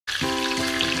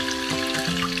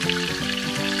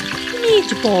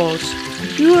Meatballs,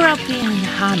 European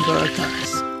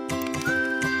hamburgers.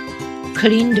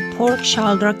 Clean the pork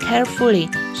shoulder carefully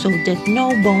so that no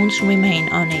bones remain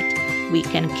on it. We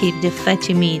can keep the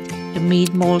fatty meat. The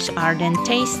meatballs are then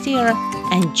tastier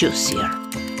and juicier.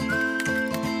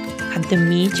 Cut the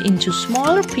meat into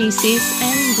smaller pieces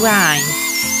and grind.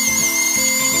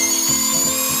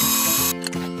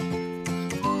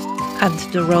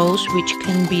 Cut the roast, which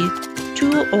can be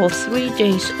 2 or 3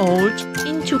 days old,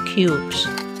 into cubes.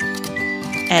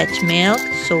 Add milk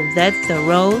so that the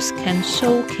roast can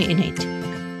soak in it.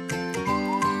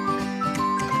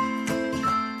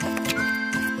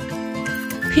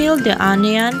 Peel the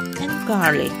onion and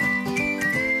garlic.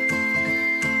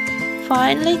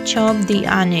 Finely chop the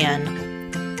onion.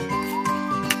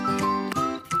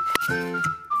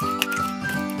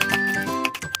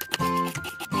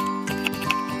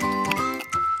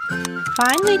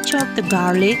 Finely chop the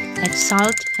garlic, add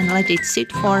salt and let it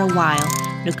sit for a while.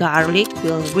 The garlic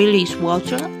will release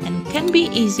water and can be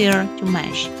easier to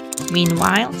mash.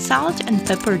 Meanwhile, salt and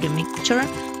pepper the mixture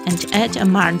and add a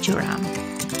marjoram.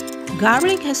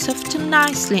 Garlic has softened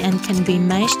nicely and can be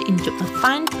mashed into a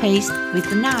fine paste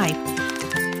with a knife.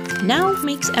 Now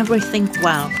mix everything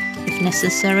well. If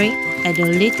necessary, add a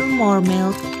little more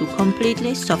milk to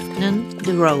completely soften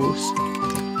the roast.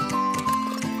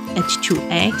 Add 2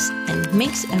 eggs and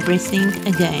mix everything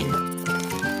again.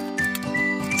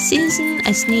 Season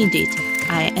as needed.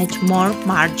 I add more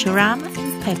marjoram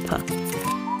and pepper.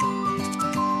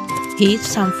 Heat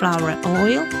sunflower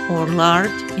oil or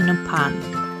lard in a pan.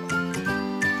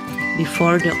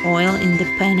 Before the oil in the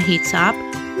pan heats up,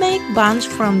 make buns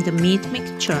from the meat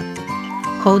mixture.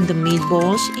 Coat the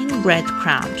meatballs in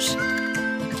breadcrumbs.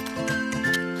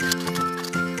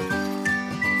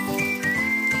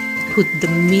 Put the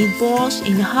meatballs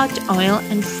in hot oil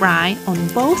and fry on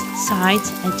both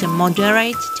sides at a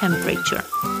moderate temperature.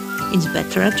 It's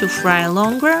better to fry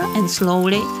longer and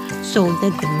slowly so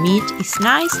that the meat is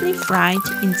nicely fried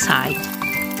inside.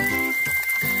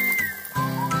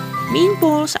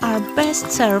 Meatballs are best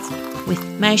served with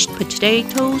mashed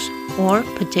potatoes or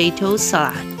potato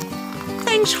salad.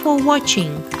 Thanks for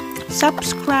watching.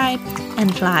 Subscribe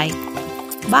and like.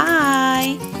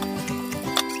 Bye!